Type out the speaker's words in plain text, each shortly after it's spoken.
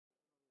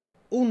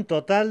Un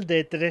total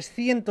de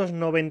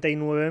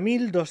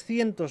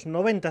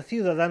 399.290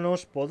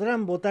 ciudadanos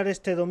podrán votar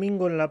este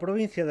domingo en la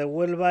provincia de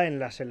Huelva en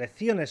las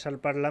elecciones al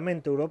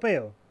Parlamento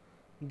Europeo,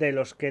 de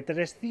los que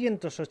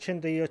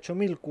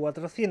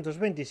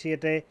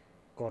 388.427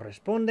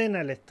 corresponden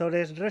a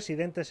electores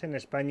residentes en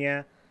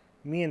España,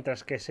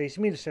 mientras que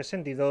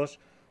 6.062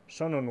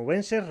 son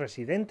onubenses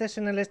residentes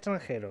en el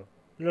extranjero.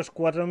 Los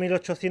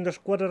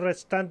 4.804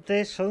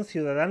 restantes son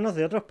ciudadanos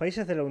de otros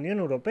países de la Unión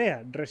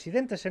Europea,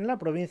 residentes en la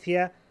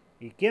provincia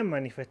y que han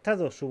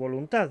manifestado su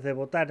voluntad de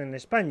votar en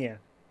España.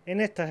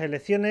 En estas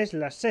elecciones,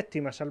 las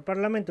séptimas al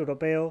Parlamento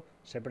Europeo,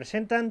 se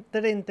presentan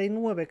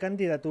 39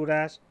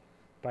 candidaturas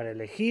para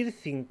elegir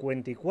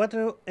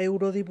 54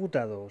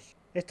 eurodiputados.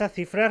 Estas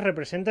cifras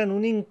representan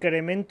un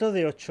incremento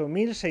de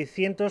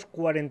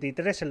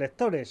 8.643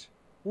 electores,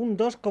 un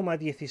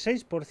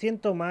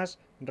 2,16% más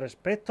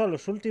respecto a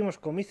los últimos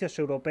comicios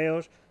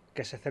europeos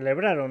que se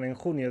celebraron en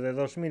junio de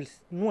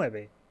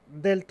 2009.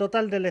 Del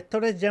total de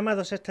electores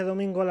llamados este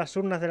domingo a las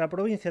urnas de la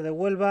provincia de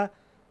Huelva,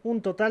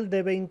 un total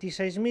de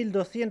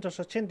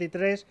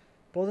 26.283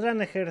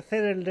 podrán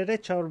ejercer el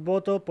derecho al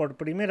voto por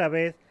primera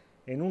vez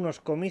en unos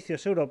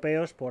comicios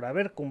europeos por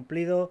haber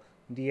cumplido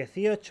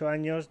 18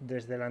 años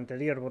desde la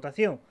anterior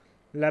votación.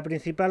 La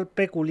principal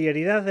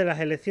peculiaridad de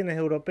las elecciones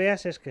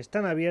europeas es que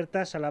están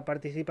abiertas a la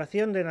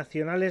participación de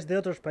nacionales de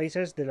otros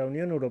países de la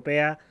Unión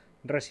Europea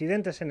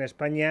residentes en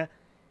España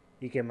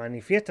y que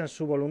manifiestan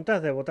su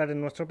voluntad de votar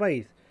en nuestro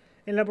país.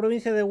 En la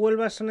provincia de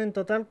Huelva son en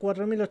total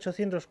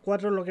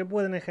 4.804 los que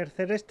pueden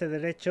ejercer este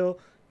derecho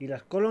y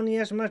las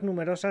colonias más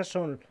numerosas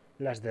son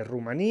las de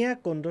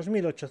Rumanía con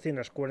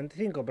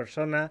 2.845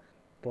 personas,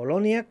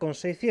 Polonia con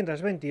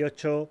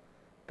 628,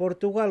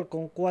 Portugal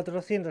con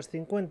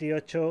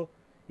 458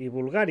 y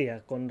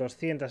Bulgaria con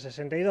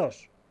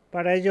 262.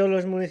 Para ello,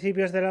 los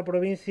municipios de la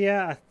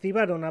provincia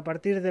activaron a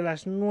partir de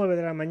las 9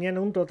 de la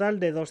mañana un total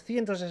de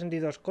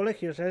 262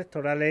 colegios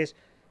electorales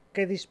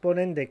que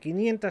disponen de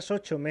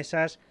 508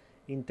 mesas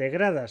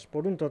integradas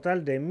por un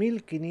total de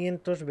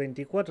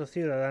 1.524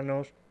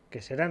 ciudadanos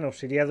que serán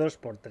auxiliados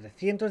por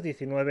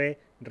 319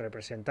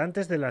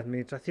 representantes de la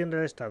Administración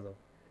del Estado.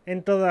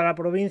 En toda la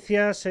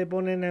provincia se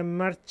ponen en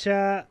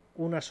marcha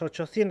unas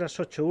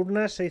 808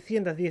 urnas,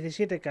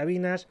 617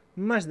 cabinas,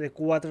 más de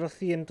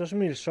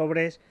 400.000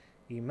 sobres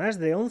y más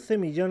de 11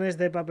 millones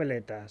de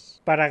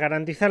papeletas. Para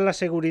garantizar la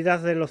seguridad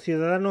de los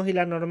ciudadanos y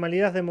la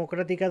normalidad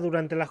democrática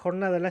durante la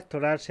jornada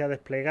electoral se ha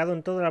desplegado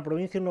en toda la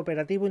provincia un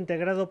operativo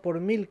integrado por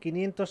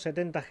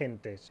 1.570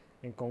 agentes,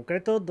 en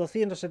concreto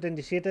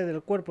 277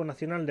 del Cuerpo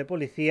Nacional de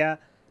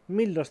Policía,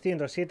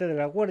 1.207 de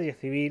la Guardia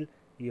Civil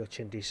y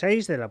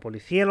 86 de la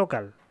Policía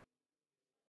Local.